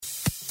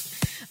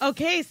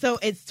Okay, so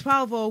it's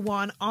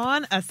 12:01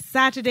 on a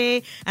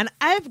Saturday, and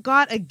I've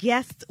got a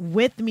guest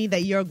with me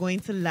that you're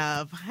going to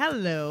love.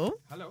 Hello.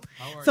 Hello.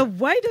 How are So you?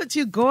 why don't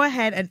you go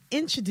ahead and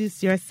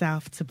introduce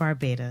yourself to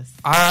Barbados?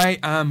 I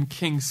am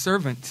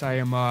Kingservant. I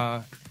am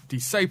a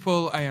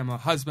disciple. I am a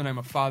husband. I'm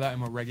a father.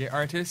 I'm a reggae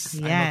artist.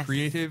 I'm a Yes.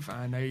 creative,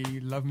 and I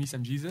love me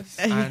some Jesus.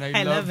 And I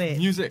love love it.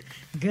 music.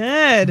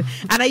 Good.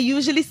 And I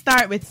usually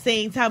start with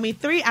saying, tell me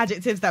 3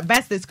 adjectives that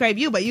best describe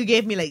you, but you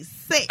gave me like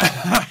 6.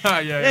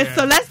 yeah.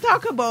 So let's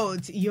talk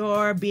about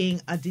your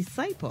being a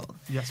disciple.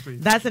 Yes,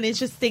 please. That's an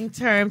interesting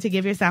term to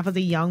give yourself as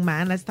a young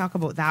man. Let's talk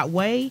about that.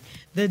 Why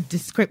the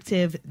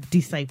descriptive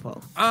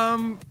disciple?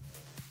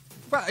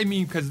 Well, I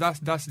mean, because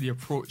that's the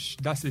approach.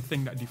 That's the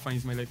thing that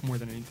defines my life more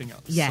than anything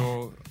else. Yeah.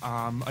 So,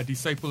 a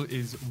disciple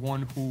is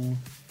one who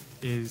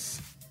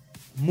is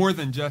more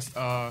than just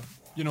I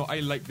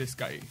like this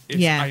guy. It's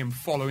Yeah. I am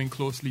following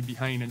closely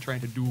behind and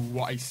trying to do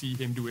what I see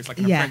him do. It's like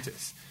an Yeah.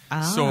 apprentice.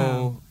 Ah.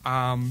 So,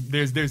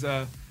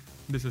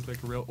 this is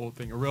like a real old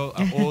thing.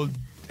 Old,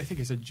 I think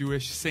it's a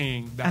Jewish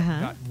saying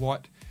that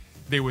what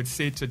they would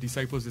say to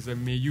disciples is that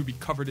may you be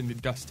covered in the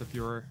dust of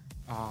your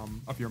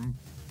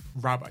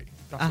rabbi.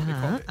 That's what they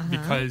call it.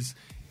 Because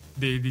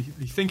the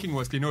thinking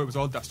was, it was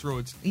all dust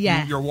roads.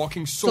 Yeah. You're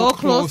walking So so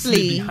closely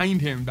closely.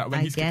 behind him that when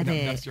I he's kicking get up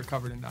it. dust, you're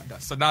covered in that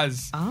dust. So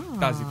that's the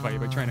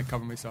vibe. I'm trying to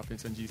cover myself in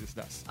some Jesus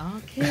dust.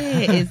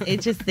 Okay, it's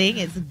interesting.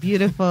 It's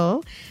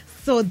beautiful.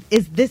 So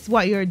is this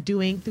what you're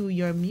doing through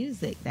your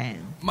music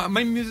then?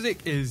 My music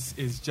is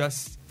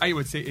just, I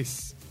would say, it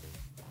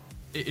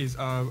is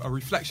a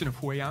reflection of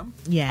who I am.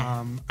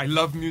 Yeah. I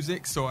love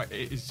music, so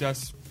it's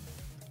just,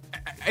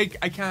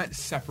 I can't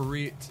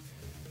separate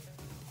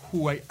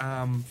who I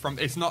am from.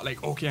 It's not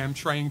like, okay, I'm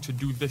trying to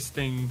do this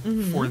thing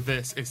for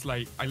this. It's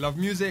like, I love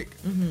music,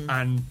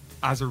 and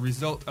as a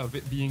result of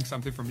it being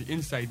something from the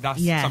inside, that's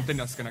Yes. something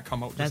that's going to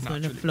come out That's just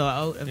going naturally. to flow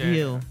out of Yeah.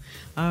 you.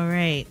 All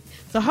right.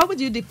 So how would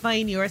you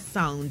define your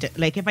sound?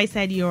 Like if I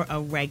said you're a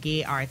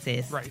reggae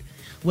artist, Right.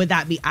 would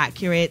that be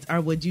accurate, or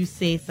would you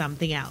say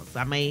something else?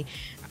 Am I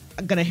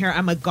gonna hear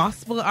I'm a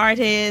gospel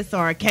artist,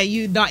 or can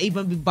you not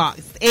even be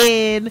boxed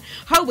in?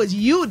 How would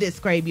you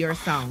describe your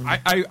sound?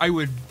 I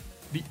would,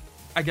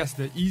 I guess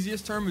the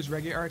easiest term is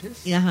reggae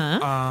artist.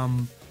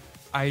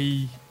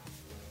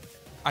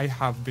 I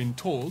have been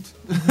told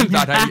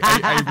that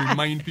I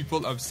remind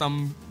people of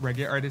some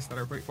reggae artists that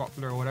are very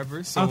popular or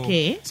whatever. So,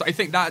 Okay. So I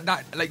think that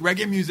like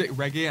reggae music,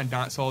 reggae and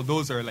dancehall,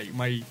 those are like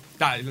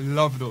I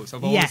love those.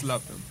 I've always Yes.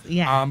 loved them.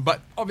 Yeah.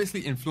 But obviously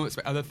influenced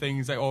by other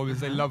things. I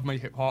love my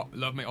hip hop,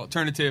 love my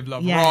alternative,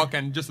 love Yeah. rock,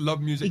 and just love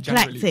music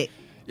generally. Eclectic.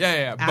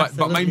 Yeah. But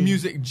my Absolutely.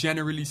 music,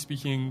 generally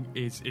speaking,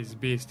 is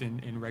based in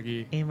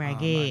reggae. In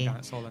reggae. And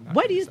dancehall and that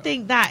What kind do of you stuff.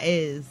 think that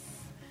is?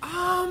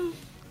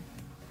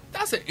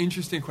 That's an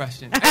interesting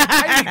question.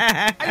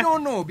 I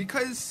don't know,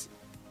 because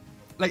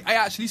like I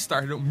actually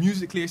started out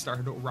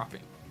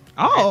rapping.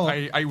 Oh.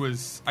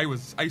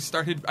 I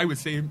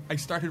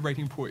started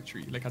writing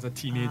poetry like as a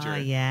teenager. Oh,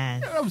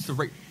 yes. I was to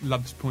write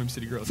love poems to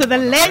the girls. So the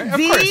and whatnot, right?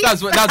 lady- Of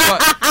course, that's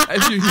what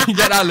if you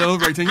get that little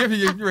writing, if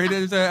you write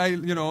it,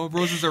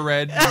 roses are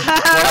red,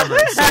 whatever.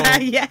 So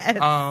Yes.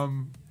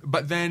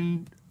 but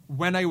then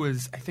when I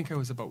think I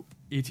was about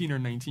 18 or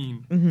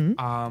 19,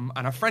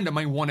 and a friend of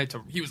mine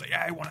he was like,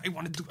 yeah, I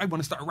want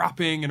to start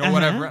rapping and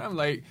whatever. And I'm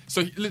like,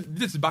 so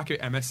this is back at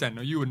MSN.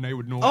 Now you and I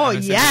would know. Oh, what MSN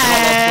is.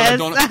 yes.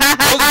 Those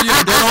of you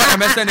who don't know what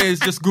MSN is,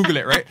 just Google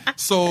it, right?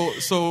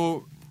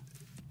 So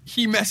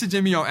he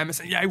messaging me on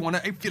MSN. Yeah,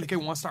 I feel like I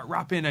want to start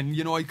rapping, and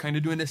I kind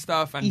of doing this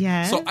stuff. And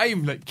Yeah. so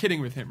I'm like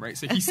kidding with him, right?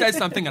 So he says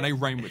something and I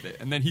rhyme with it,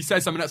 and then he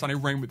says something else and I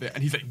rhyme with it,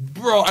 and he's like,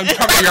 bro, I'm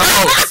coming to your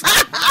house,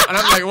 and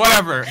I'm like,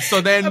 whatever.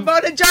 So then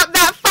About to drop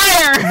that fire.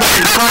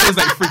 I was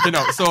like freaking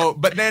out. So,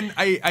 but then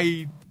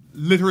I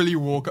literally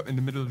woke up in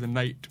the middle of the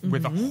night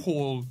with a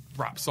whole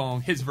rap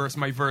song, his verse,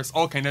 my verse,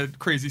 all kind of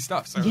crazy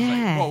stuff. So I was Yeah.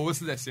 like, whoa, what's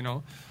this,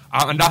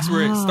 And that's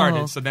where it Wow.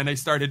 started. So then I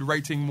started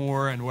writing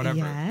more and whatever.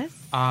 Yes.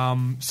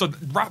 So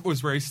rap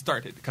was where I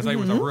started, because I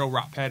was a real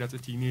rap head as a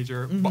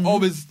teenager, but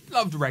always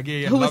loved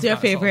reggae. And Who was loved your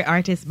dancehall. favorite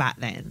artist back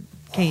then?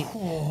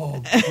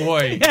 Oh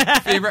boy,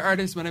 favorite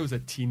artist when I was a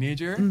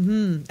teenager?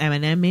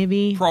 Eminem,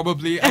 maybe?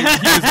 Probably. He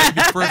was like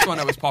the first one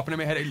that was popping in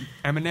my head.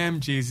 Eminem,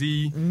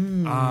 Jay-Z,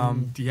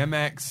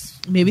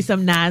 DMX. Maybe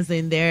some Nas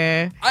in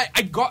there.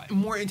 I got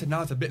more into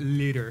Nas a bit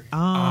later. Oh.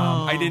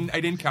 I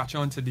didn't catch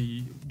on to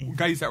the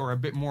guys that were a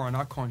bit more on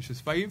our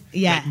conscious vibe.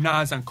 Yeah. Like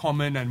Nas and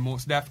Common and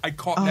Mos Def. I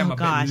caught Oh, them a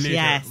gosh, bit later,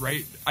 yes.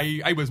 right?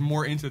 I was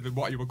more into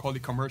what you would call the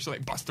commercial,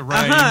 like Busta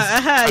Rhymes. You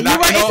and that,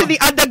 were into the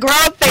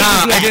underground things.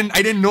 Nah, yet.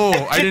 I didn't know.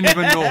 I didn't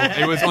even know.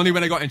 It was only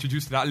when I got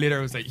introduced to that later,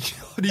 I was like,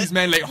 these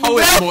men, like, how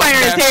is Mos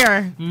Wildfire is Def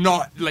here.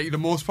 not like the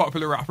most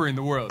popular rapper in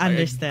the world? Like,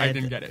 Understood. I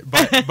didn't get it.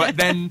 But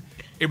then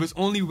it was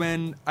only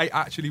when I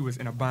actually was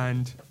in a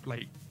band,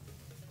 like,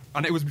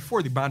 and it was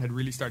before the band had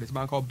really started. It's a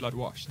band called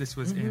Bloodwash. This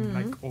was in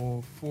like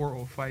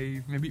 04,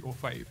 05, maybe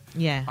 05.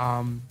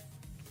 Yeah.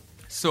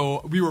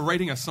 So we were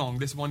writing a song.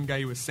 This one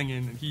guy was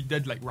singing, and he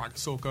did like rock,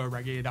 soca,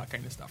 reggae, that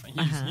kind of stuff.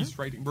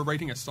 And we're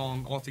writing a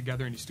song all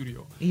together in the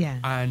studio. Yeah.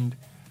 And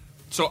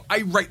So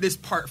I write this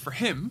part for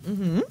him,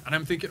 and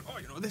I'm thinking,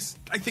 this.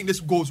 I think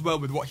this goes well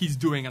with what he's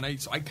doing, and I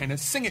kind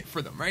of sing it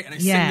for them, right? And I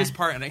sing this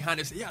part, and I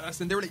hand it, say,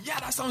 and they were like,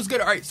 that sounds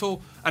good. All right,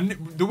 so and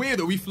the way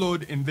that we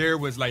flowed in there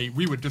was like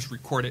we would just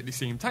record it at the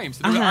same time.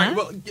 So they were like,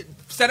 all right, well,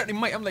 set up the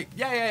mic. I'm like,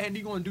 and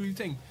you gonna do your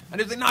thing. And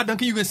they was like, nah,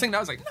 Duncan, you gonna sing? And I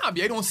was like, nah,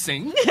 B, I don't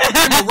sing.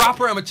 I'm a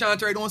rapper, I'm a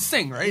chanter, I don't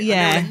sing, right?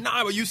 Yeah. And they were like,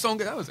 nah, but you sung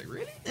good. I was like,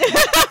 really?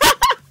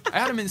 I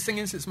hadn't been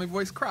singing since my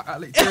voice cracked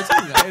at like 13.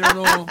 I don't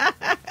know.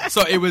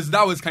 So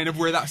that was kind of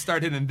where that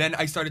started, and then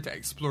I started to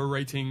explore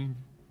writing,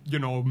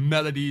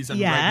 melodies and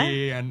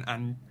reggae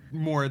and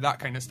more of that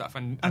kind of stuff,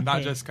 and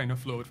that just kind of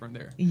flowed from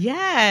there.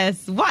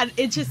 Yes, what an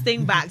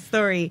interesting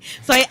backstory.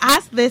 So I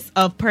asked this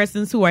of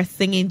persons who are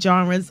singing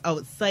genres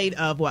outside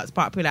of what's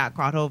popular at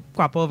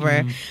Crop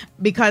Over,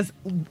 because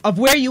of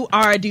where you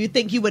are. Do you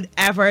think you would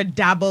ever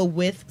dabble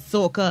with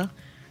soca?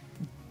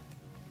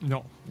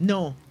 No.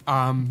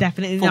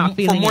 Definitely not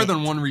feeling for more it.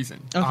 than one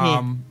reason.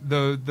 Okay.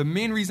 The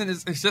main reason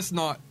is it's just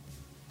not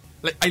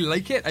like I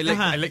like it. I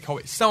like how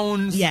it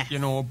sounds. Yes.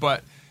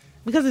 But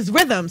because it's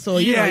rhythm, so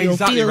you'll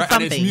exactly, feel right?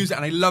 something. And it's music,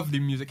 and I love the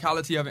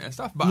musicality of it and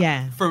stuff.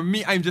 But for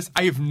me,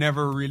 I've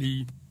never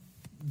really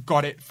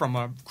got it from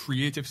a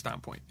creative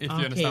standpoint. If you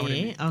understand what I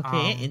mean.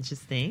 Okay.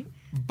 Interesting.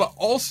 But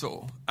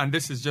also, and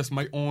this is just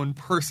my own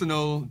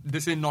personal,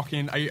 this ain't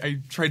knocking, I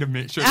try to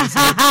make sure this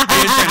I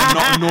ain't trying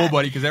to knock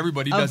nobody because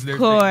everybody does their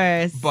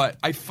thing. But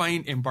I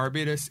find in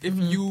Barbados, if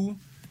you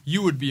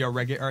would be a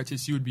reggae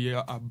artist, you would be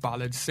a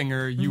ballad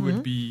singer, you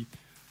would be,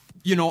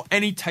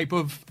 any type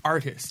of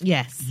artist.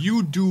 Yes.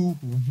 You do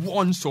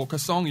one soca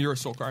song, you're a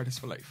soca artist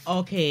for life.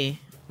 Okay.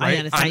 Right? I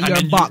understand.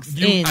 And you're boxed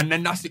in. And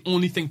then that's the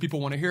only thing people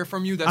want to hear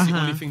from you. That's the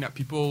only thing that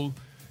people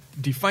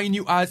define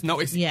you as. Now,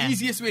 it's the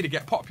easiest way to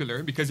get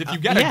popular because if you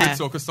get a good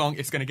soca song,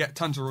 it's going to get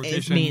tons of rotation.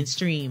 It's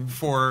mainstream.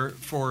 For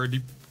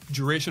the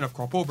duration of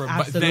Crop Over.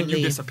 Absolutely. But then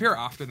you disappear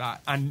after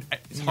that. And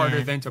it's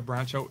harder then to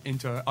branch out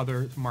into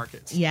other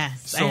markets.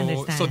 Yes, I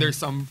understand. So there's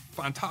some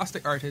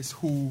fantastic artists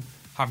who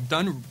have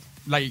done,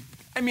 I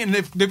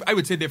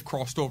would say they've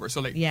crossed over.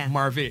 So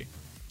Marvey,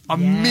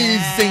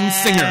 amazing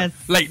singer.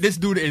 Like, this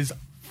dude is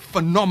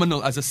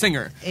phenomenal as a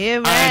singer.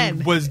 Amen.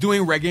 And was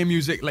doing reggae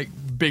music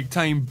big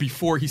time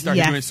before he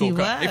started doing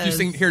soca. If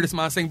you hear this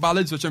man sing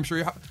ballads, which I'm sure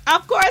you have.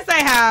 Of course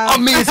I have.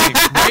 Amazing,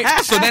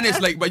 right? So then it's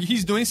but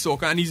he's doing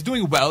soca and he's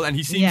doing well and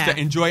he seems to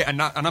enjoy it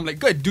and I'm like,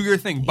 good, do your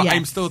thing. But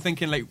I'm still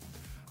thinking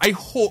I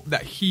hope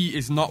that he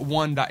is not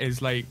one that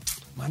is man,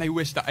 I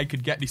wish that I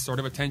could get the sort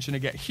of attention I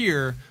get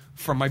here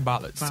from my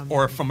ballads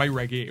or from my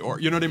reggae or,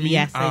 you know what I mean?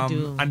 Yes, I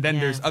do. And then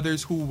there's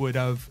others who would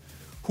have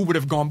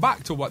gone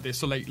back to what they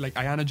so like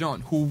Ayana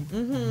John who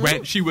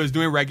went, she was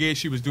doing reggae,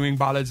 she was doing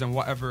ballads and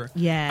whatever,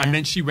 and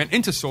then she went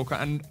into soca,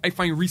 and I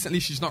find recently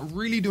she's not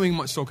really doing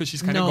much soca.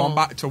 She's kind of gone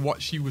back to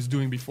what she was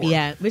doing before,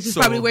 which is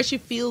probably where she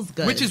feels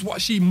good, which is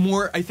what she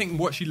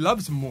what she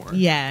loves more,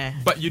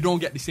 but you don't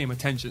get the same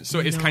attention, so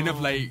it's kind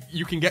of like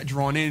you can get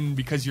drawn in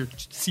because you're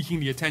seeking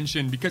the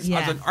attention because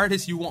as an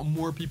artist you want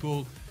more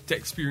people to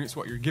experience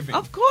what you're giving.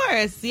 Of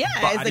course, it's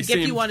a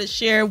gift you want to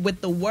share with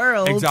the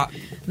world.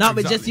 Exactly. Not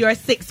with just your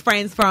 6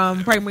 friends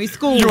from primary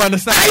school. You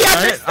understand,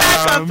 I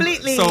understand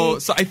completely. So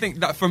I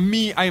think that for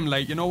me, I'm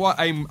like, you know what,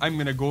 I'm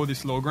gonna go the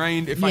slow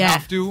grind if I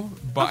have to,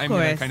 but I'm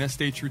gonna kind of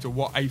stay true to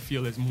what I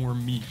feel is more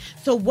me.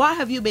 So what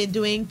have you been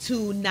doing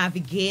to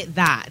navigate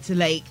that?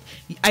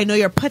 I know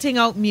you're putting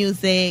out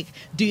music.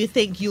 Do you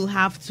think you'll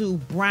have to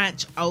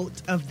branch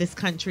out of this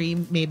country,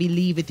 maybe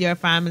leave with your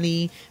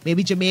family,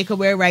 maybe Jamaica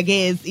where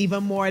reggae is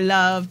even more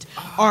loved,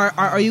 or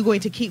are you going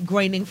to keep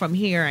grinding from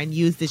here and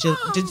use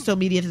digital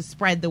media to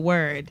spread the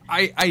word?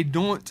 I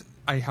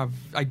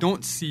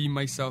don't see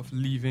myself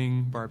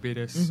leaving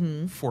Barbados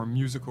for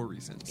musical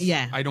reasons.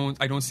 I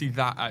don't see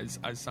that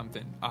as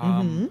something.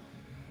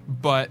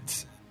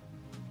 But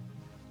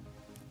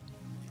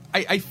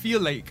I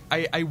feel like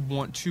I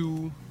want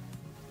to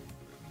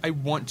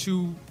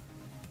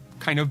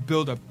kind of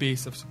build a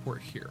base of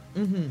support here,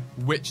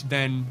 which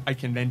then I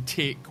can then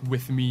take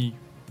with me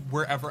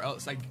wherever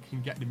else I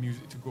can get the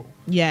music to go.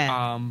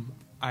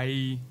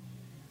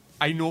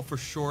 I know for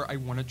sure I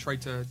want to try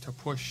to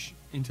push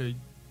into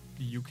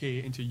the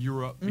UK, into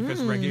Europe,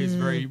 because reggae is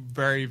very,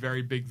 very,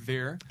 very big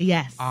there.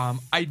 Yes. I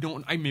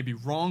may be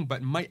wrong,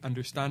 but my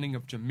understanding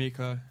of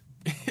Jamaica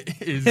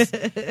is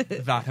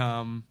that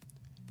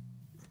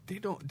they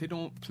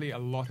don't play a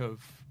lot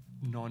of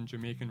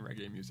non-Jamaican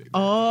reggae music there.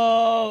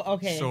 Oh,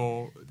 okay.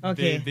 So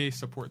they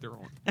support their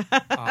own.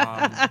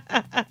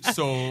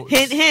 So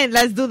hint,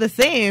 let's do the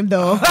same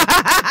though.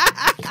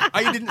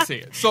 I didn't say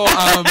it. So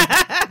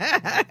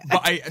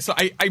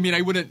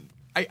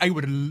I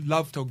would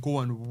love to go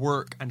and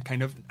work and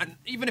kind of, and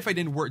even if I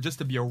didn't work, just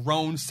to be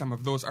around some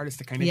of those artists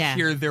to kind of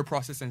hear their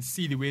process and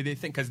see the way they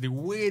think, because the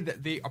way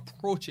that they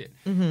approach it,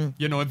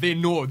 they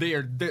know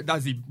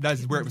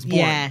that's where it was born.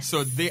 Yes.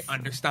 So they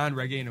understand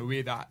reggae in a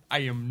way that I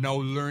am now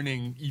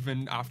learning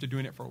even after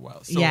doing it for a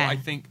while. So I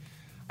think,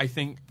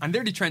 and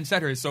they're the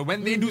trendsetters. So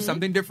when they do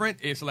something different,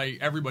 it's like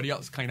everybody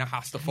else kind of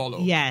has to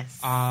follow. Yes.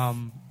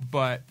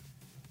 But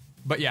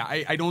But yeah,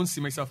 I don't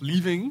see myself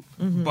leaving,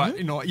 but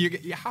you know,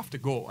 you have to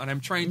go. And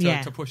I'm trying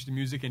to push the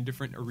music in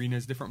different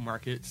arenas, different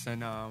markets.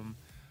 And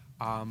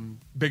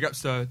big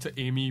ups to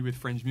Amy with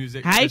Fringe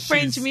Music. Hi,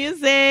 Fringe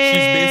Music. She's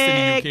based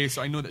in the UK,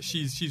 so I know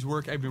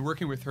that I've been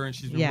working with her, and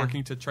she's been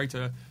working to try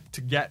to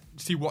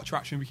see what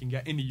traction we can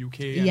get in the UK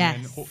and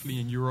then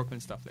hopefully in Europe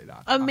and stuff like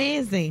that.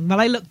 Amazing.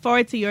 Well, I look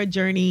forward to your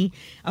journey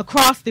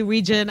across the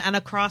region and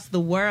across the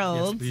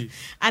world. Yes, please.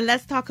 And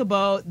let's talk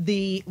about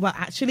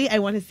actually, I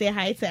want to say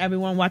hi to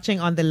everyone watching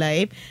on the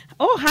live.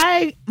 Oh,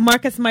 hi.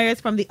 Marcus Myers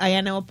from the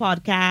INO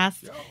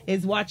podcast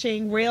is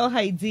watching. Real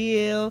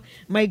Ideal.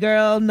 My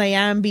girl,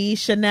 Nyambi,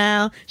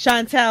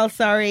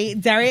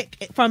 Chantel,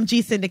 Derek from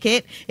G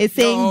Syndicate is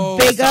saying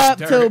big up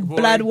to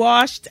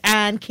Bloodwashed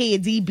and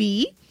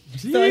KDB.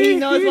 Jeez. So he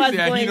knows what's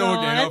going he knows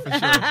on.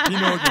 He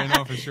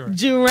knows for sure.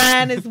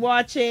 Duran is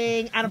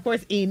watching. And of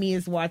course, Amy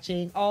is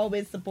watching.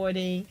 Always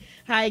supporting.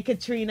 Hi,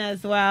 Katrina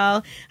as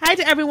well. Hi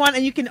to everyone.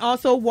 And you can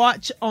also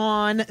watch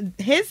on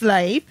his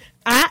live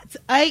at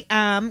I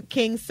Am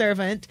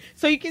Kingservant.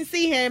 So you can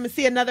see him,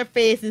 see another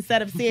face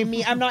instead of seeing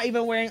me. I'm not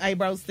even wearing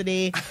eyebrows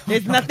today.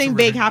 There's nothing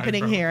big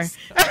happening here.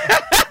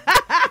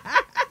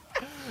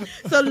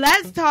 So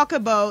let's talk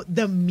about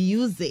the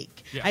music.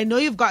 Yeah. I know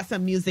you've got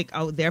some music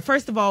out there.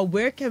 First of all,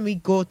 where can we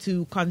go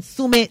to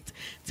consume it,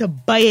 to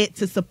buy it,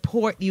 to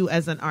support you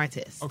as an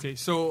artist? Okay,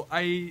 so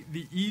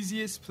the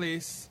easiest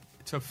place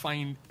to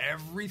find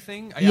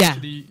everything,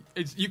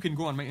 you can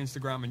go on my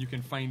Instagram and you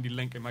can find the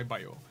link in my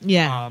bio.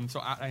 Yeah.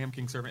 So I Am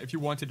Kingservant. If you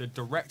wanted a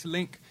direct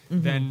link,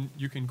 then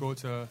you can go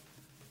to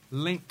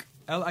linktr.ee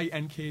 / I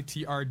Am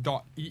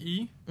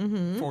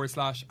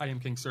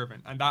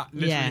Kingservant, and that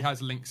literally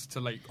has links to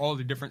like all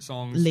the different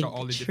songs, to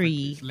all the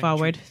Linktree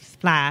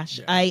 /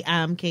 I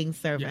Am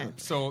Kingservant. Yeah.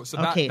 So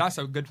that's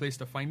a good place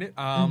to find it.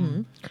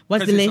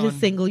 What's the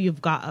latest single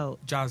you've got out?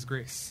 Jazz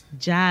Grace.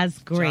 Jazz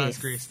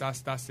Grace.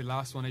 That's the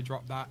last one. I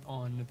dropped that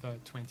on the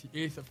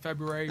 28th of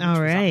February, which all was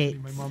right.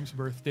 actually my mom's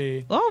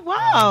birthday. Oh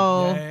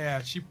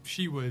wow!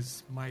 She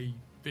was my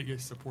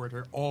biggest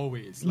supporter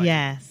always.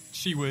 Yes.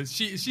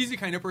 She's the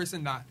kind of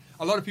person that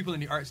a lot of people in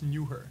the arts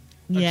knew her.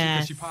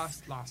 Yes. She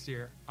passed last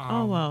year.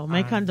 Oh wow,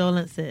 my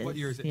condolences. What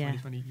year is it?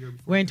 2020, year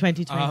before? We're in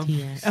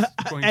 2020.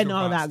 I know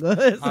how that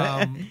goes.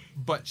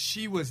 But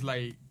she was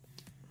like,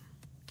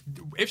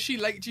 if she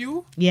liked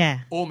you,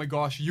 oh my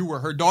gosh, you were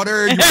her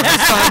daughter, you were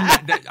her son.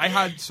 I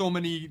had so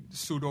many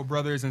pseudo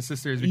brothers and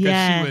sisters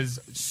because she was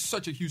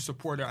such a huge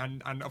supporter,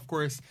 and of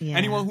course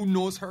anyone who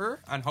knows her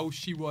and how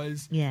she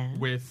was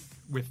with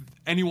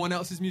anyone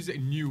else's music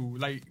knew,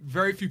 like,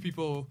 very few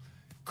people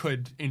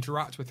could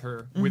interact with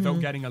her without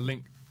getting a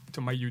link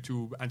to my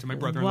YouTube and to my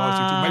brother-in-law's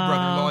YouTube. My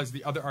brother-in-law is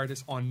the other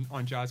artist on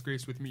Jazz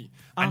Grace with me,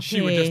 and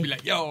she would just be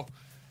like, yo.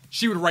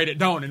 She would write it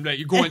down and be like,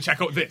 you go and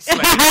check out this.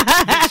 Like,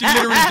 she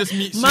literally just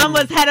meets you. Mom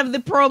was head of the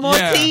promo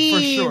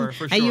team. For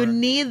sure. And you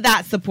need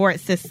that support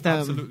system.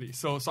 Absolutely.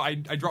 So I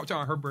dropped it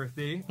on her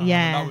birthday.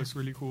 That was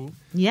really cool.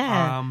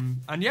 Yeah.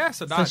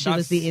 So she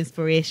was the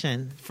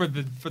inspiration. For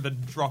the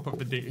drop of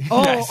the day.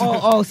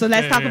 So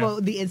let's talk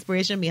about the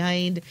inspiration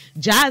behind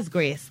Jazz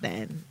Grace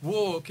then.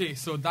 Whoa, okay.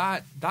 So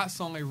that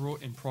song I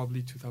wrote in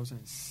probably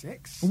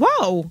 2006.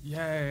 Whoa.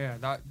 Yeah.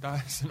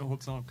 That's an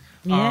old song.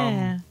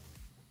 Yeah.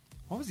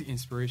 What was the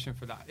inspiration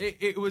for that?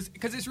 It was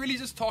because it's really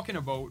just talking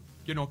about,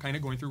 you know, kind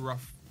of going through a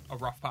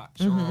rough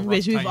patch,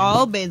 which we've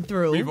all been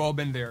through. We've all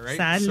been there, right?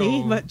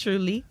 Sadly, but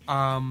truly.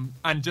 And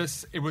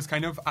just it was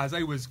kind of as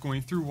I was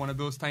going through one of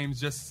those times,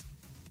 just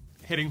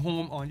hitting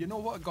home on, you know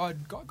what,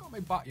 God got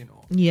my back, you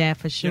know. Yeah,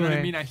 for sure. You know what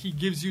I mean? And He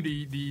gives you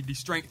the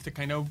strength to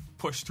kind of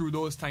push through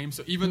those times.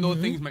 So even though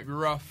things might be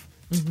rough,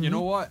 you know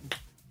what?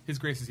 His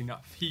grace is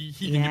enough. He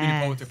can give me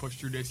the power to push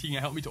through this. He can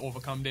help me to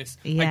overcome this.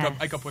 Yes.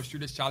 I can push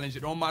through this challenge. It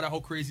don't matter how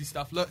crazy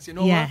stuff looks. You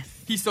know what?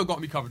 He still got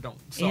me covered down.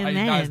 So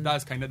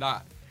that's kind of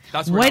that.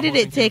 That's why did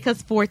it take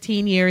us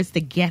 14 years to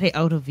get it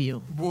out of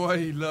you?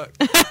 Boy, look.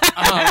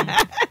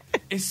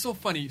 It's so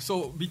funny.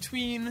 So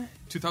between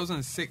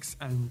 2006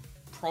 and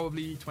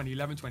probably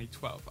 2011,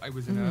 2012, I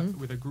was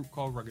with a group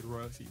called Rugged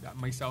Royalty that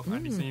myself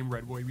and the same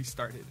Red Boy we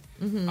started.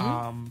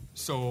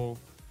 So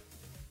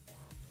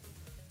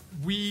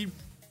we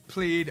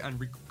played and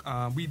we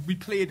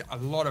played a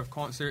lot of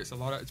concerts,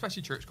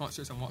 especially church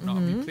concerts and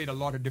whatnot. We played a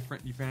lot of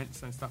different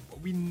events and stuff, but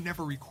we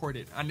never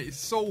recorded. And it's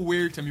so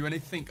weird to me when I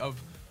think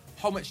of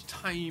how much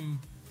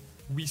time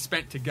we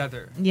spent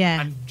together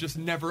and just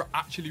never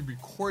actually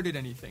recorded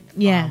anything.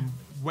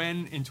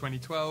 When in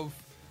 2012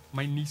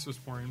 my niece was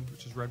born,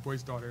 which is Red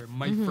Boy's daughter.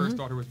 My first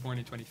daughter was born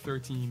in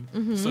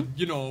 2013. So,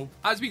 you know,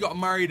 as we got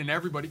married and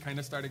everybody kind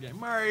of started getting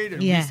married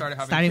and we started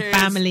having kids,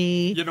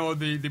 family, you know,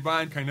 the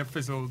band kind of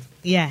fizzled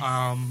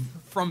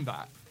from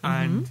that.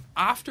 And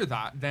after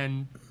that,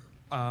 then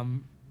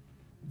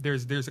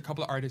there's a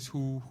couple of artists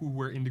who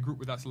were in the group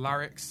with us.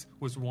 Larix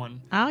was one.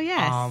 Oh,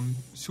 yes.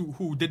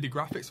 Who did the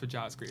graphics for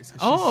Jazz Grace.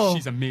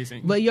 She's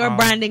amazing. But your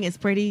branding is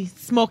pretty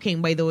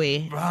smoking, by the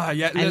way.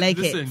 Yeah, I like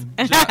listen,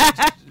 it.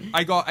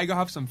 I got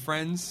have some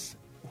friends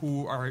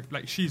who are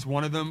like, she's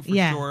one of them for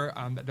sure,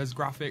 that does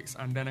graphics,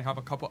 and then I have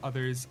a couple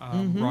others,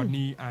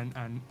 Rodney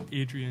and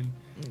Adrian,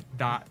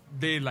 that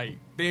they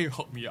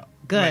hook me up.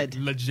 Good.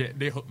 Like, legit,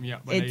 they hook me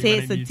up. It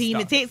takes a team.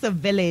 Stuff. It takes a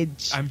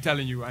village. I'm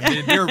telling you,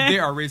 and they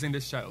are raising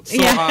this child. So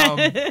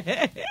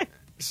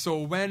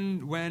so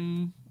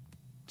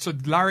so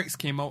Larix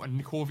came out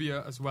and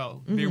Nikovia as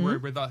well. They were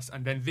with us,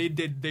 and then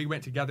they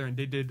went together and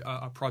they did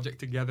a project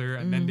together,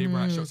 and then they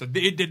branched out. So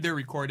they did their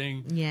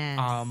recording. Yes.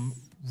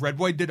 Red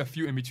Boy did a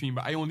few in between,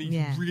 but I only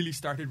really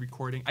started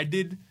recording.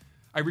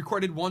 I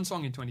recorded one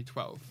song in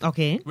 2012.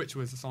 Okay. Which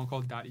was a song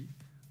called Daddy.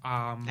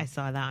 I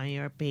saw that on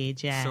your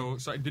page, yeah. So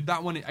I did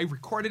that one. I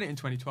recorded it in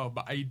 2012,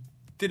 but I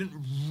didn't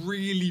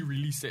really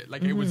release it.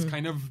 Like, it was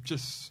kind of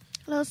just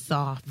a little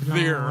soft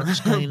there,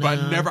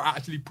 but never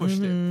actually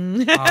pushed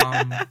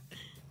it.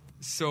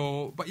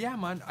 So, but yeah,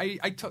 man,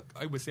 I took,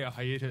 I would say, a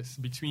hiatus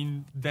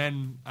between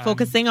then and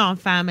focusing on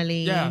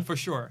family. Yeah, for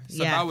sure.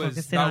 So that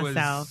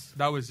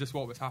was just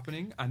what was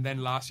happening. And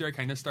then last year I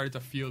kind of started to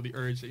feel the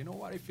urge that, you know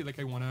what, I feel like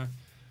I want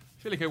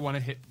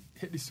to hit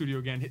the studio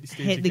again, hit the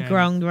stage again. Hit the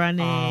ground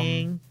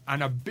running.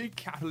 And a big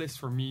catalyst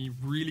for me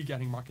really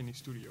getting back in the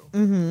studio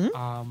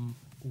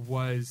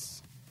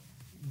was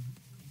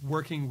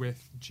working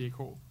with J.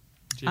 Cole.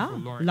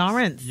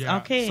 Lawrence. Yeah.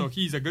 Okay. So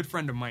he's a good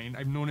friend of mine.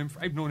 I've known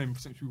him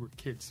since we were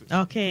kids.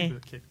 Okay. He's a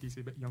kid. He's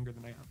a bit younger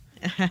than I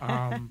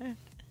am.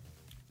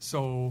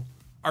 So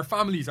our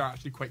families are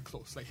actually quite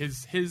close. Like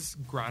his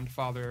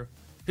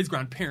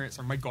grandparents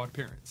are my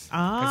godparents.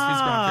 Because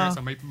his grandparents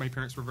and my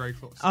parents were very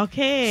close.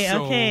 Okay.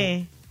 So,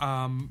 okay.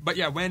 But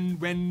yeah,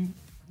 when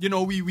you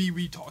know,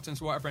 we talked and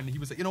so whatever, and he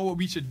was like, you know what,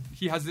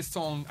 he has this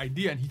song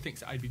idea and he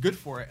thinks that I'd be good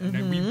for it. And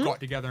then we got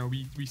together and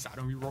we sat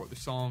and we wrote the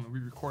song and we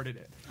recorded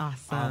it.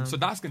 Awesome. So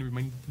that's going to be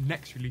my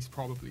next release,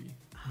 probably,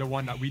 the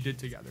one that we did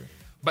together.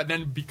 But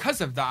then because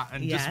of that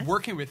and just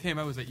working with him,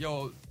 I was like,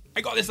 yo,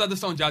 I got this other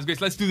song, Jazz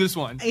Grace, let's do this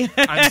one.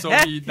 And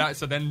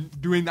so then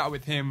doing that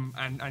with him,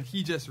 and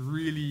he just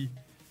really,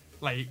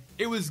 like,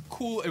 it was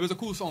cool. It was a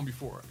cool song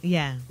before.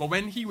 Yeah. But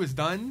when he was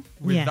done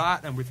with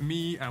that and with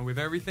me and with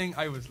everything,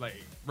 I was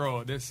like,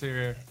 bro, this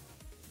here.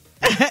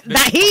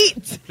 That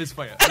heat. This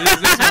fire.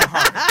 This went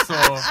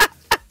hard.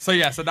 So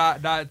yeah, so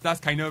that's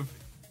kind of,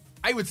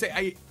 I would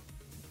say,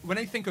 when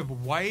I think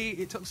of why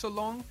it took so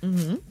long,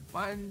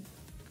 man,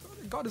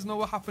 God does know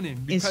what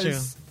happening.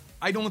 Because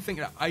I don't think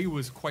that I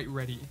was quite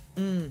ready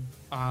to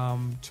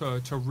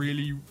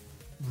really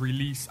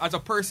release, as a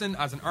person,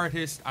 as an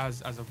artist,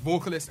 as a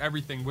vocalist,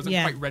 everything wasn't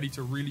quite ready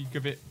to really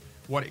give it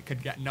what it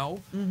could get now.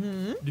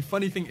 The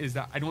funny thing is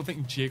that I don't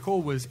think J.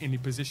 Cole was in the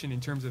position in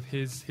terms of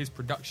his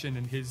production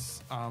and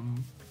his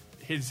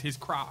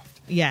craft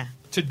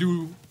to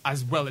do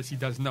as well as he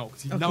does now,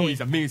 because now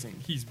he's amazing.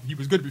 He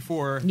was good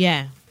before,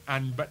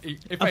 but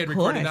if I had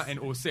recorded that in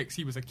 2006,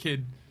 he was a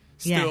kid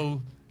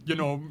still, you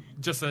know,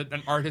 just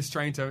an artist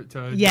trying to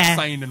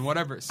sign and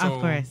whatever.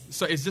 So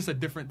it's just a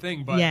different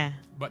thing.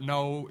 But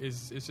now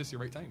it's just your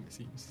right time, it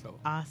seems. So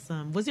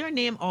awesome. Was your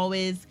name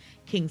always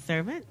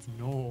Kingservant?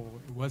 No,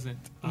 it wasn't.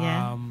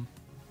 Yeah.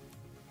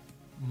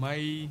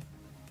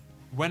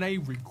 When I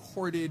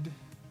recorded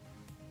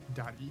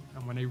Daddy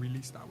and when I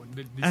released that one,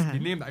 the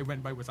name that I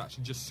went by was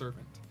actually just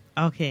Servant.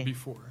 Okay.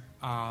 Before,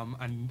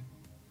 and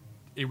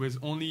it was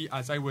only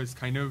as I was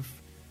kind of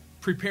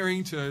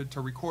preparing to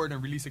record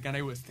and release again,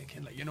 I was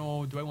thinking, like, you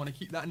know, do I want to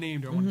keep that name?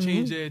 Do I want to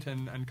change it?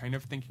 And kind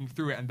of thinking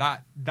through it. And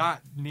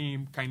that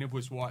name kind of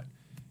was what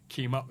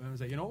came up. And I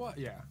was like, you know what?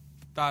 Yeah,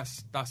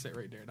 that's it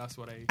right there. That's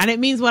what I... And it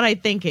means what I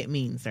think it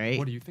means, right?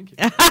 What do you think it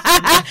means?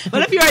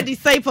 Well, if you're a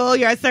disciple,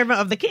 you're a servant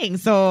of the king,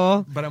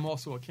 so... But I'm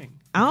also a king.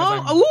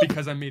 Oh,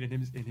 because I'm made in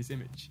his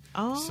image.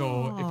 Oh.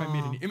 So if I'm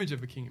made in the image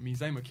of a king, it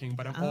means I'm a king,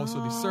 but I'm also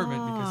the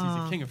servant because he's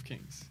the king of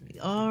kings.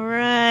 All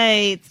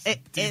right.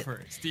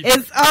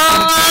 It's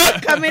all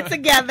coming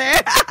together.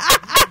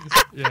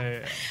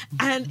 Yeah.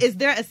 And is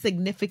there a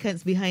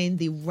significance behind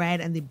the red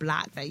and the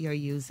black that you're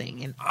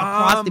using and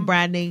across the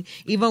branding?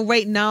 Even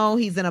right now,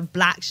 he's in a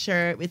black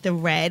shirt with the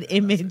red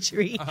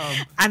imagery.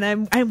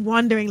 And I'm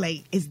wondering,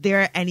 like, is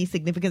there any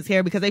significance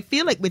here? Because I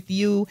feel like with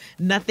you,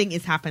 nothing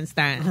is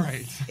happenstance.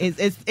 Right.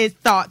 It's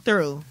thought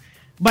through.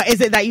 But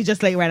is it that you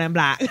just like red and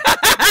black?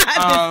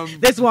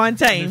 this one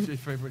time.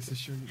 If I was to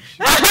show you.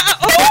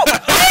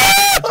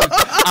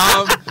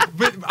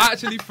 But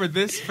actually, for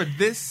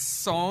this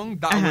song,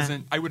 that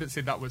wasn't. I wouldn't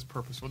say that was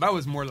purposeful. That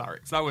was more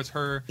Larix. That was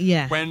her.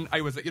 Yeah. When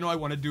I was like, you know, I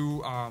want to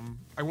do. I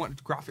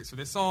want graphics for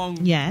this song.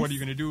 Yes. What are you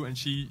gonna do? And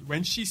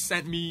when she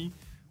sent me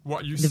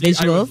what you the see,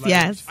 visuals, I was like,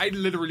 yes. I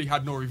literally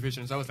had no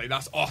revisions. I was like,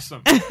 that's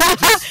awesome. A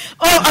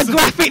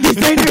graphic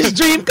designer's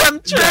dream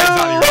come true.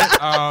 Yeah,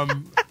 exactly. Right?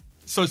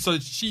 So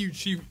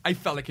she I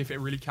felt like if it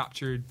really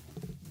captured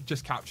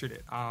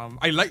it.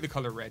 I like the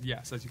color red,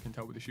 yes, as you can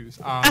tell with the shoes.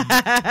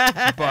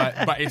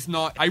 But it's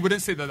not. I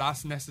wouldn't say that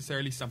that's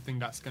necessarily something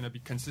that's going to be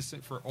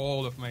consistent for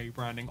all of my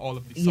branding, all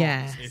of these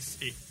songs. Yes.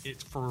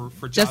 It's for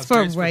just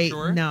for Jazz right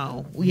for sure.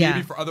 now. Yeah.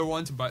 Maybe for other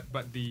ones, but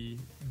the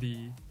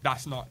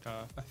that's not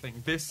a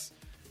thing. This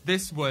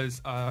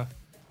was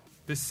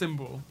this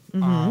symbol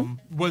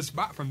was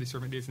back from the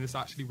Servant days, and this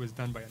actually was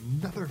done by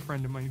another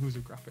friend of mine who's a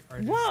graphic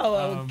artist.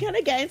 Wow, can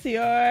I get into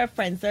your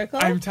friend circle?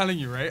 I'm telling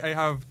you, right? I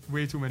have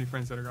way too many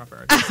friends that are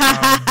graphic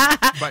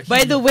artists. But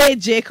by the way,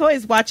 Jaco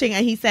is watching,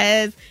 and he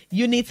says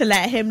you need to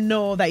let him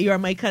know that you are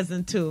my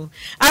cousin too.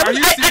 Are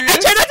you serious? I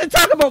try not to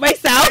talk about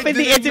myself in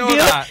the interview,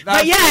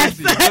 but yes,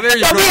 crazy. Well, there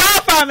you so go. we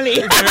are family.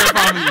 They're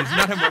families.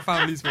 Nothing but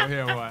families for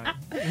here. One.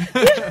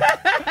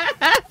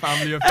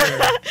 Family affair.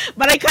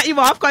 But I cut you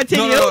off.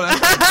 Continue. No,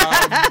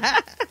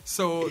 that's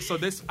so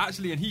this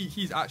actually, and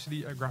he's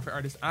actually a graphic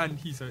artist, and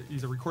he's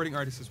a recording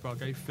artist as well.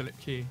 Guy Philip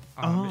K.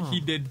 He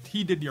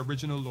did the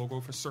original logo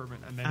for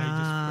Servant, and then I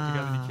just put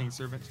together the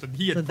Kingservant. So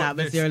he had So that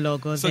was this. your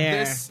logo So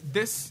there.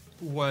 this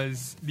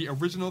was the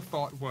original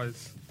thought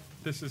was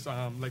this is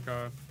like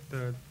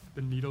the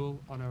needle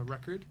on a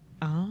record.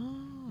 Oh.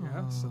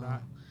 Yeah. So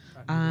that.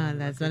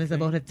 That's when it's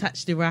about to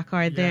touch the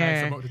record there. Yeah,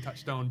 it's about to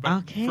touch down. But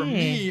Okay. for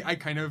me, I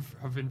kind of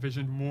have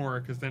envisioned more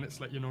because then it's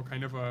like,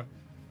 kind of a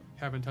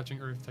heaven touching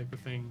earth type of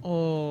thing.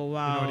 Oh,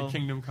 wow. The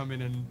kingdom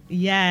coming and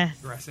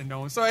Yes. resting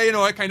down. So,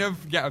 I kind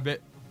of get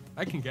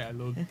I can get a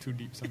little too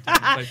deep sometimes,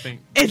 I think.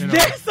 Is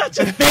there such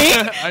a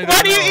thing?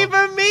 What do you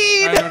even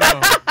mean? I don't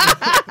know.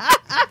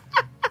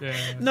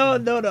 Yeah, No.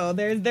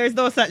 There's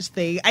no such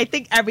thing. I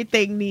think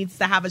everything needs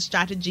to have a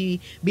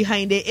strategy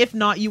behind it. If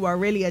not, you are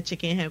really a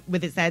chicken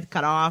with its head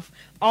cut off,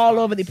 all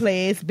over the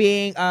place,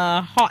 being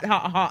a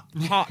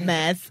hot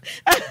mess.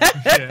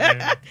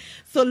 Yeah.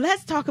 So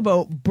let's talk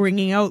about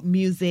bringing out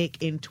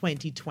music in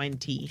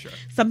 2020. Sure.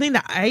 Something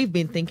that I've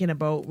been thinking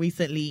about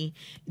recently.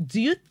 Do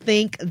you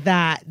think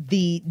that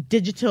the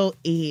digital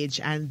age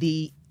and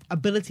the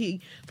ability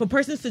for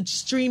persons to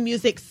stream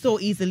music so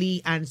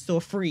easily and so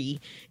free,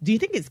 do you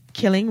think it's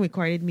killing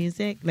recorded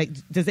music? Like,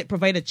 does it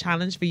provide a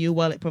challenge for you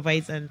while it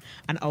provides an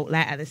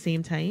outlet at the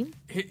same time?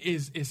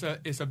 It's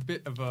a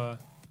bit of a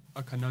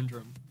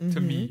conundrum to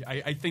me.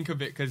 I think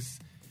of it because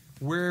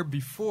where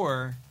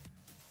before,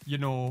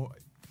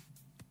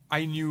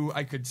 I knew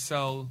I could say,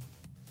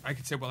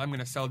 well, I'm going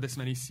to sell this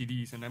many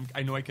CDs, and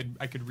I know I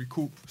could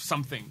recoup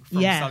something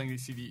from selling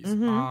these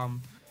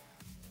CDs.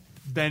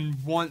 Then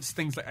once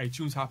things like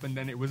iTunes happened,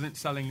 then it wasn't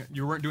selling.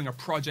 You weren't doing a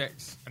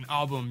project, an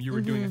album. You were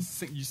doing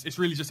it's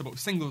really just about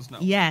singles now.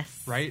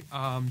 Yes. Right?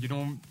 You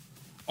don't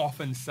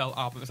often sell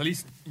albums. At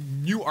least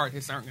new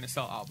artists aren't going to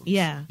sell albums.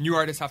 Yeah. New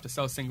artists have to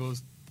sell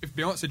singles. If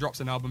Beyonce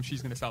drops an album,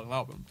 she's going to sell an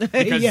album.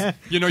 Because, Yeah.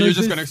 you're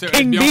just going to say,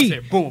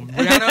 Beyonce, boom.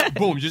 Rihanna,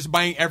 boom. You're just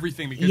buying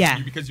everything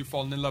because you've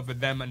fallen in love with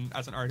them and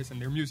as an artist and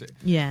their music.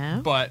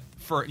 Yeah. But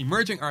for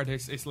emerging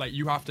artists, it's like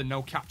you have to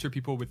now capture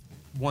people with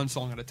one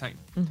song at a time.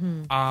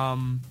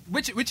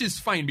 Which is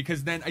fine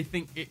because then I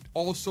think it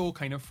also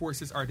kind of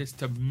forces artists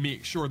to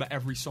make sure that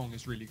every song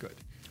is really good.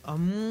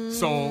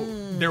 So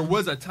there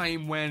was a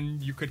time when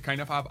you could kind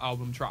of have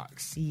album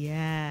tracks.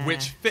 Yeah.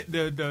 Which fit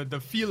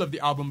the feel of the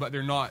album, but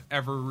they're not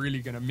ever really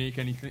going to make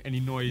any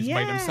noise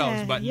by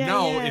themselves. But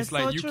now it's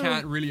like you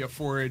can't really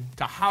afford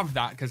to have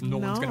that because no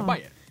one's going to buy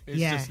it. It's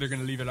just they're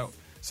going to leave it out.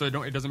 So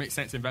it doesn't make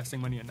sense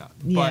investing money in that.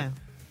 Yeah.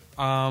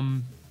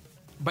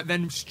 But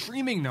then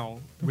streaming now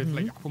with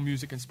like Apple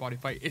Music and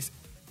Spotify,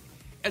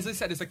 as I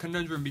said, it's a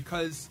conundrum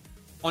because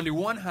on the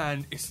one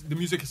hand, the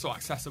music is so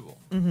accessible.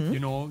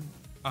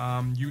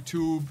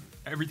 YouTube,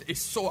 everything. It's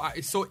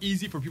so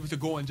easy for people to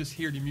go and just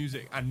hear the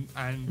music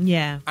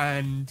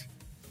and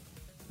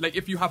like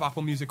if you have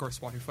Apple Music or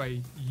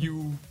Spotify,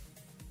 you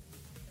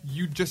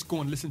just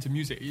go and listen to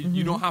music.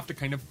 You don't have to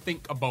kind of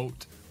think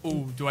about,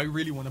 oh, do I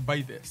really want to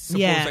buy this?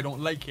 Suppose I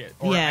don't like it,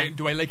 or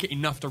do I like it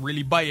enough to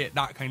really buy it?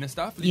 That kind of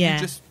stuff. Like,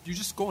 you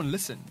just go and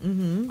listen,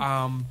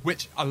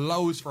 which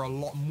allows for a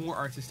lot more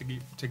artists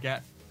to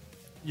get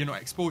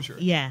exposure.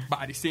 Yeah.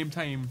 But at the same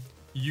time,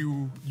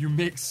 you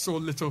make so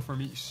little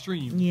from each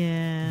stream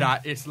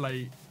that it's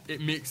like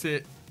it makes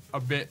it a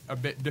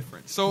bit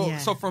different. So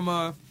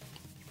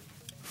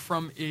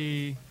from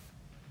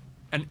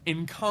an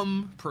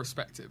income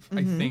perspective,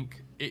 I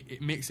think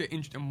it makes it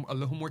a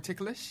little more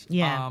ticklish.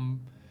 Yeah.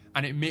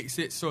 And it makes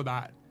it so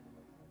that,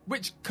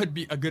 which could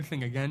be a good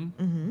thing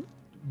again,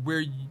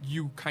 where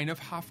you kind of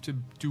have to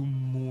do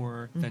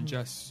more than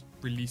just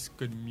release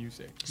good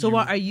music. So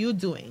what are you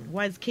doing?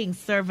 What is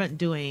Kingservant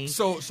doing?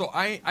 So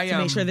I am, to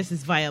make sure this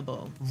is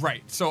viable.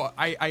 Right. So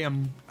I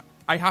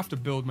have to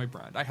build my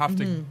brand. I have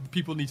to.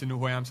 People need to know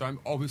who I am. So I'm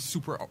always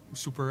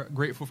super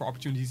grateful for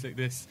opportunities like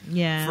this.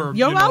 Yeah.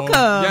 You're welcome.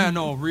 Yeah.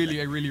 No. Really,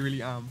 I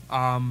really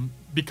am.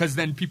 Because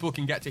then people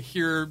can get to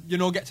hear,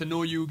 get to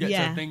know you, get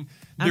to think.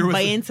 And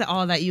buy into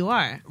all that you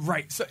are.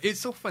 Right. So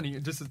it's so funny.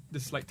 Just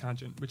this slight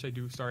tangent, which I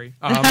do. Sorry.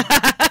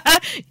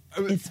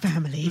 It's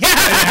family.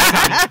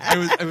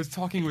 I was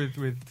talking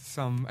with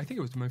some. I think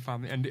it was my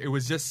family, and it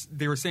was just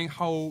they were saying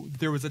how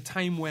there was a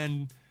time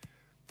when,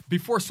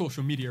 before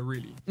social media,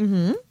 really,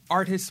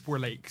 artists were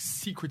like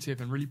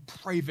secretive and really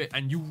private,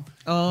 and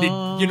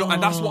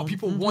and that's what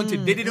people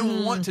wanted. They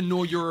didn't want to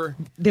know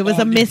There was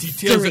a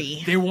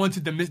mystery. They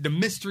wanted the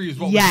mystery is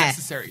what was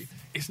necessary.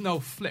 It's now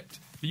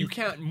flipped. You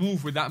can't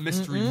move with that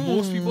mystery.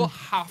 Most people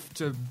have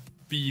to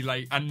be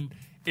like, and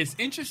it's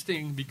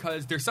interesting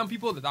because there's some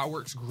people that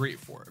works great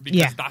for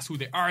because that's who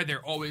they are.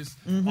 They're always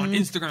on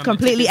Instagram,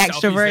 completely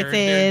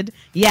extroverted.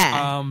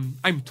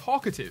 I'm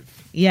talkative,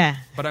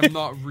 but I'm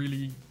not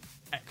really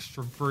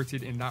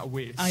extroverted in that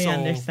way. I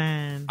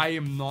understand. I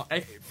am not.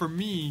 For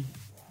me,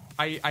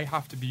 I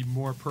have to be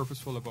more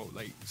purposeful about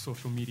like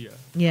social media.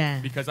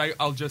 Because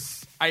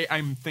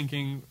I'm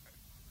thinking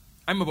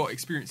I'm about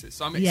experiences.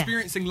 So I'm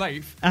experiencing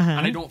life,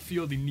 and I don't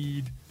feel the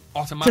need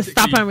automatically to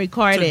stop and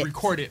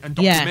record it and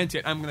document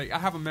it. I'm like, I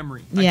have a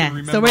memory. I can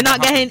remember so we're not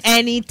getting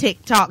any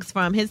TikToks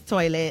from his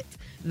toilet.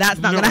 That's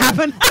not going to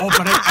happen.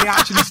 But I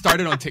actually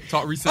started on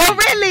TikTok recently. Oh,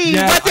 really?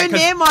 Yeah, what's your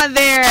name on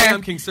there? I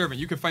am Kingservant.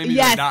 You can find me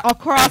like that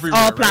across everywhere,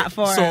 all right?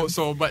 platforms.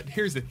 So, but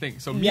here's the thing.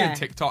 So me and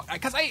TikTok,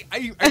 because I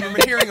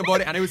remember hearing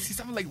about it, and I would see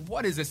something like,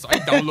 what is this? So I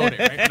download it,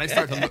 right? And I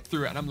start to look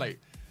through it, and I'm like,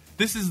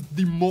 this is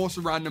the most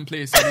random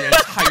place on the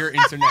entire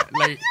internet.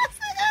 Like,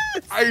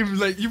 I'm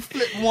like, you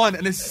flip one,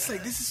 and it's just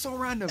like, this is so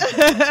random.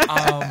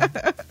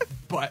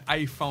 But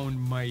I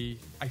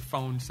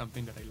found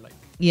something that I like.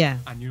 Yeah.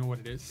 And you know what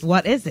it is?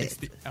 What is it? It's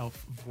the elf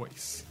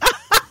voice.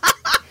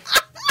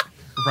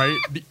 Right?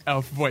 The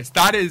elf voice.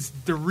 That is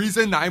the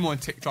reason that I'm on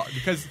TikTok.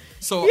 Because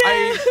as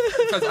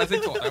I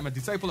told you, I'm a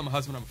disciple, I'm a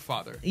husband, I'm a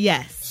father.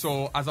 Yes.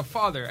 So as a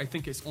father, I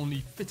think it's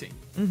only fitting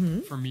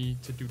for me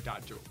to do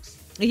dad jokes.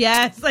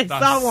 Yes, I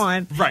saw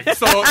one. Right.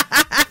 So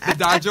the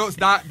dad jokes,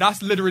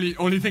 that's literally the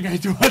only thing I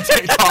do on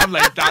TikTok. I'm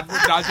like dad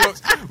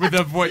jokes with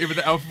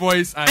the elf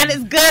voice. And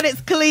it's good,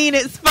 it's clean,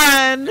 it's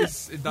fun.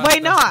 Why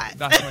not?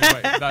 That's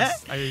my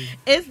way.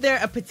 Is there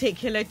a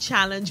particular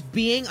challenge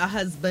being a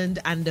husband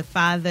and a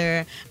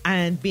father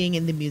and being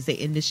in the music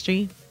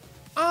industry?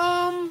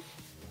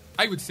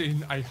 I would say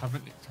I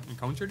haven't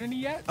encountered any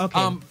yet.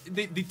 Okay.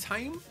 The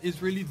time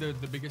is really the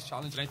biggest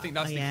challenge, and I think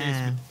that's the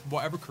case with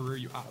whatever career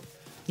you have.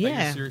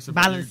 Like you're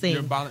balancing.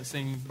 You're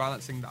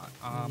balancing that.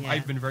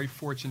 I've been very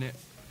fortunate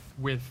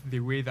with the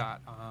way that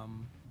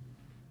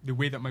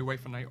my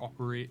wife and I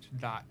operate.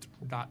 That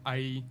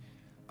I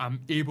am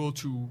able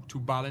to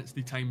balance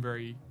the time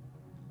very,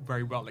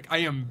 very well. Like I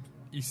am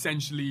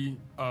essentially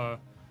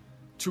to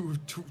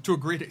a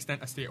great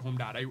extent a stay-at-home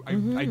dad.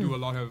 I do a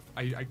lot of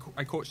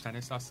I coach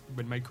tennis. That's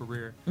been my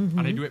career,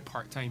 and I do it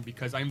part-time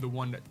because I'm the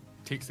one that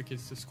takes the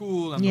kids to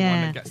school. I'm the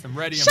one that gets them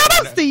ready. Shout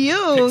outs to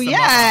you,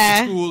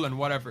 to school and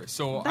whatever.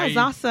 So that's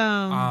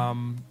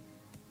awesome.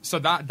 So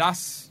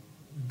that's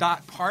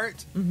that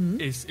part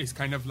is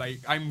kind of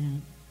like I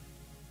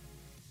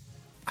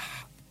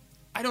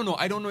don't know.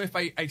 I don't know if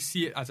I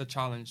see it as a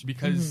challenge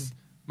because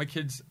my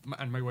kids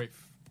and my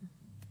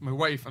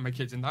wife and my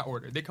kids in that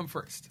order, they come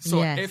first.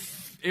 So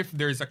if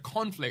there's a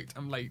conflict,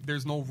 I'm like,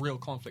 there's no real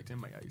conflict in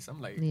my eyes. I'm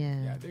like,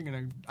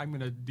 I'm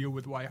gonna deal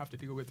with what I have to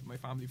deal with my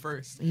family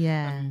first.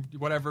 And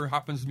whatever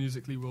happens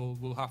musically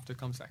will have to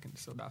come second.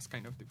 So that's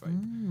kind of the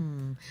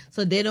vibe.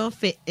 So they don't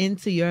fit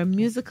into your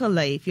musical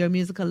life. Your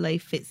musical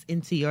life fits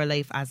into your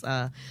life as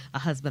a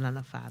husband and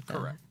a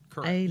father.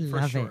 Correct. I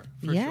love it.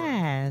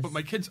 Sure. But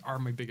my kids are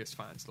my biggest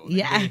fans though.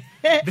 Like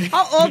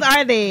How old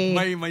are they?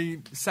 My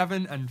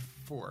 7 and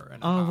 4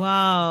 and a half.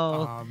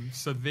 Wow.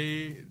 So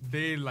they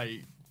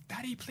like,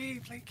 Daddy, play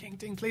King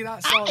Ting, play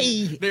that song.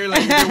 They're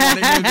like, they want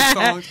to hear the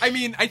songs. I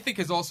mean, I think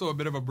it's also a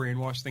bit of a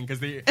brainwash thing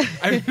because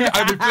I've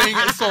been playing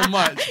it so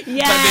much that they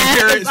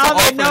hear it so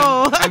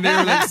often and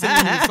they're like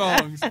singing the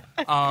songs.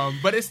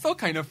 But it's still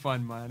kind of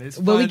fun, man. It's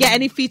fun. Will we get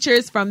any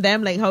features from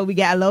them, like how we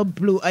get a little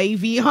Blue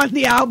Ivy on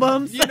the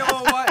albums? You know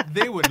what?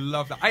 They would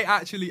love that.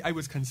 I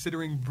was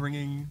considering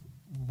bringing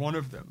one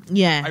of them.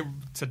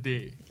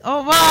 Today.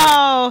 Oh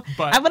wow!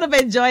 But I would have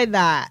enjoyed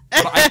that.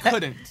 But I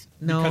couldn't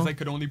because I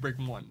could only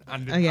bring one,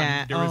 and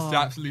there was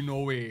absolutely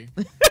no way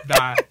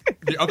that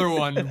the other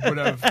one would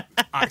have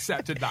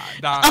accepted that.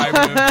 That I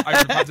would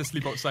have had to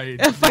sleep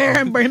outside. Fire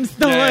and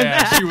brimstone.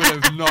 Yeah, she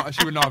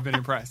would not have been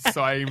impressed.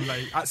 So I'm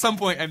like, at some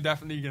point, I'm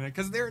definitely gonna,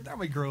 because they're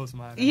my girls,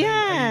 man.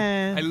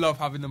 And I love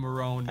having them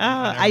around.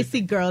 I see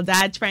Girl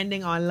Dad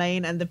trending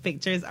online, and the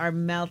pictures are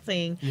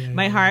melting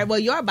my heart. Well,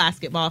 you're a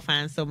basketball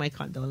fan, so my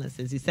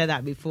condolences. You said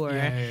that before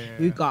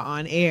we got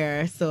on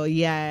air. So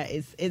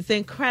it's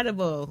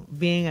incredible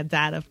being a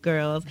dad of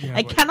girls.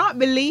 I cannot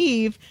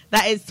believe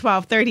that it's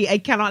 12:30. I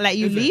cannot let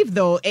you leave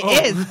though. It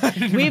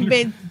is. We've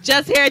been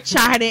just here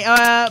chatting it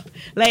up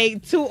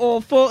like two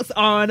old folks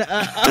on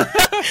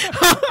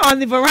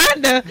the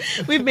veranda.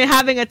 We've been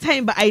having a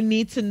time, but I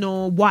need to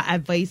know what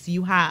advice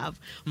you have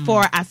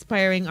for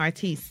aspiring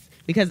artists.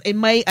 Because in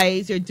my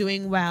eyes, you're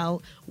doing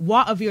well.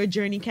 What of your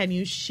journey can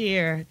you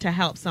share to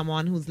help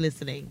someone who's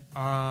listening?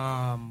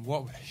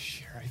 What would I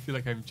share? I feel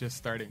like I'm just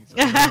starting.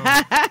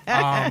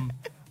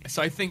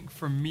 So I think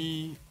for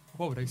me,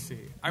 what would I say?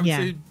 I would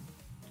say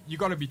you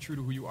got to be true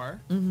to who you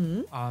are.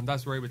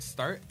 That's where I would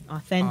start.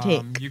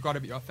 Authentic. You got to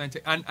be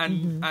authentic,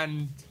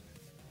 and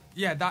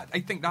that I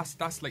think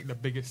that's like the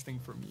biggest thing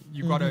for me.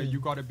 You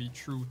gotta be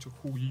true to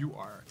who you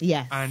are.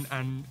 Yes.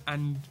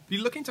 And be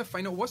looking to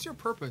find out what's your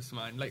purpose,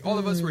 man. Like all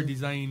of us were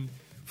designed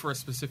for a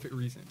specific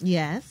reason.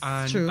 Yes.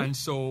 True. And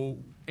so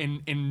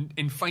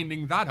in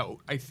finding that out,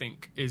 I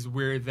think, is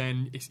where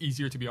then it's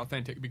easier to be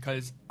authentic,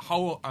 because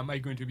how am I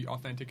going to be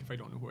authentic if I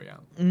don't know who I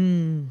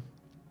am?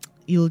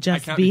 You'll I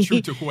just can't be be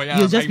true to who I am.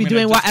 You'll just be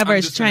doing whatever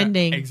is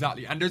trending.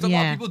 Exactly. And there's a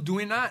lot of people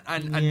doing that,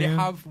 and they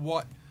have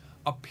what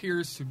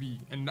appears to be,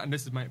 and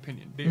this is my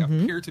opinion, they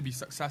appear to be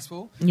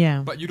successful,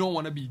 but you don't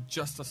want to be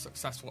just a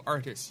successful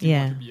artist. You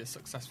want to be a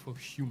successful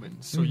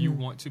human. So you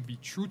want to be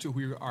true to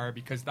who you are,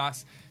 because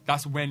that's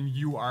when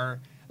you are,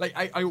 like,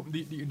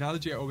 the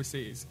analogy I always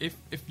say is,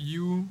 if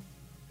you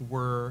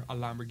were a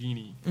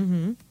Lamborghini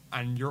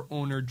and your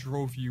owner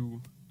drove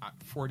you at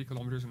 40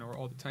 kilometers an hour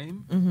all the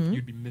time,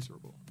 you'd be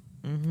miserable.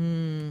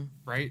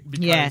 Right?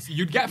 Because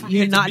you'd get from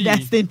you're A to not B,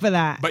 destined for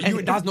that. but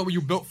that's not what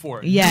you're built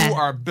for. Yeah. You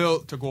are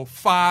built to go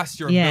fast.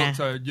 You're built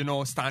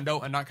to, stand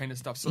out and that kind of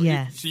stuff. So,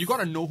 so you got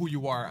to know who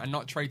you are and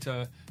not try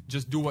to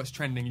just do what's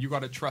trending. You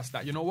got to trust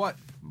that, you know what,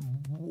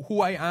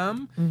 who I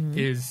am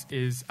is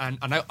and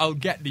I'll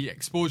get the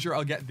exposure.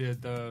 I'll get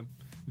the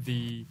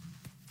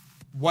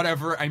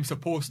whatever I'm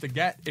supposed to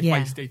get if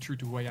I stay true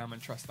to who I am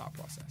and trust that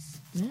process.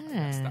 So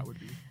that would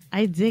be.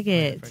 I dig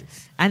it.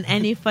 And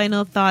any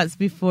final thoughts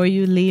before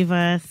you leave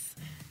us?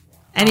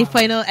 Any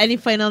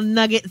final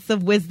nuggets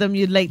of wisdom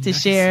you'd like to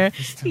share?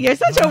 You're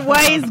such a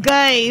wise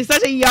guy,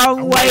 such a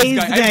young wise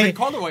guy. I've been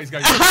called a wise guy.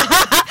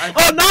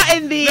 Not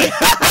in the.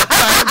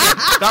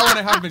 That one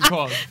I have been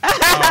called.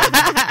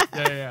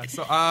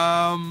 So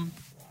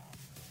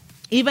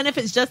even if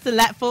it's just to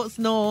let folks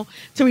know,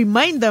 to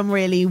remind them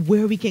really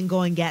where we can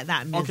go and get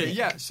that music. Okay,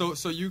 yeah.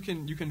 So you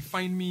can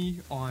find me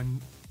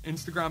on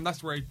Instagram.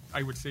 That's where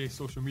I would say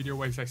social media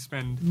wise I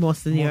spend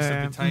most of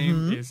the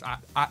time is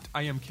at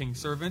I Am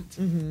Kingservant.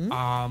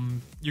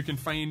 You can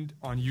find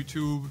on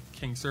YouTube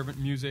Kingservant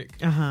Music.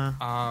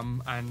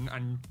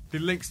 And the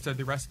links to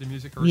the rest of the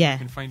music you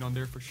can find on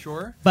there for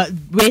sure. But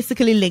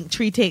basically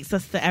Linktree takes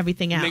us to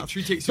everything else.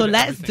 Linktree takes so you to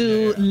let's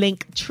do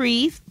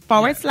Linktree / So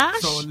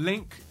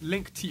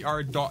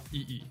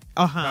linktr.ee.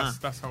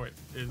 That's how it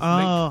is.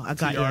 I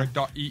got you.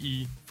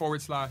 tr.ee /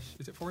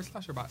 is it / or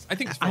 / I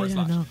think it's / I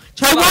don't know.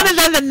 Try one and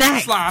then the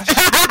next.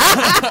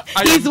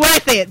 / He's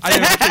worth it. I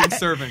Am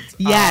Kingservant.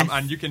 Yes.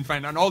 And you can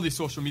find, and all the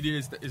social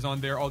media is on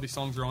there, all the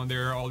songs are on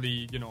there, all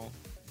the,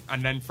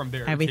 and then from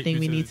there, everything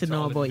we need to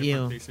know about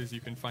you. Places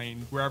you can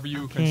find wherever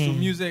you consume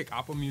music: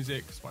 Apple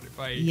Music,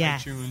 Spotify,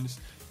 iTunes,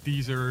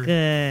 Deezer,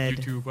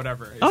 YouTube,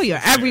 whatever.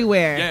 You're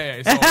everywhere.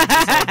 It's all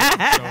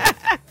good.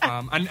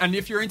 So, and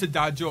if you're into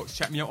dad jokes,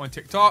 check me out on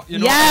TikTok.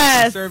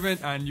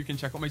 Kingservant, and you can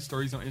check out my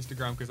stories on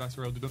Instagram, because that's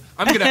where I'll do them.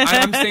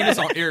 I'm saying this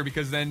on air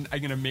because then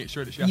I'm gonna make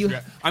sure that she has to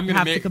get. I'm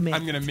gonna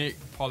make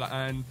Paula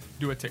Ann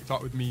do a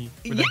TikTok with me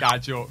with a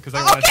dad joke, because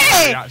I want to see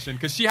her reaction,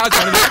 because she has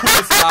one of the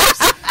coolest laughs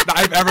that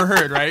I've ever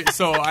heard. Right,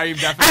 so I'm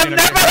definitely.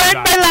 I've never heard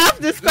my laugh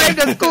described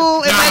as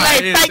cool in my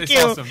life. It's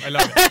awesome. I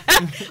love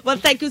it. Well,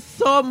 thank you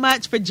so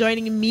much for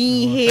joining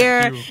me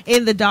here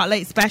in the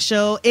Dotlight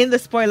Special, in the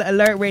Spoiler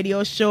Alert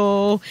radio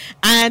show.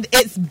 And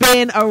it's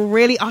been a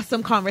really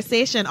awesome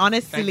conversation,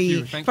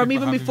 honestly. Thank from you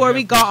even before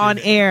we got on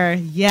air.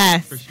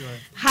 Yes. For sure.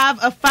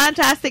 Have a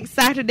fantastic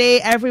Saturday,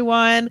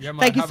 everyone.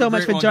 Thank you so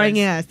much for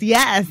joining us.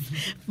 Yes.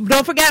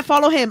 Don't forget,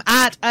 follow him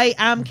at I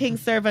Am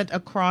Kingservant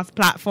across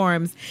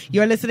platforms.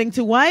 You're listening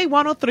to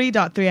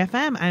Y103.3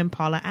 FM. I'm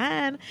Paula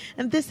Ann,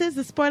 and this is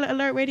the Spoiler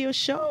Alert radio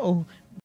show.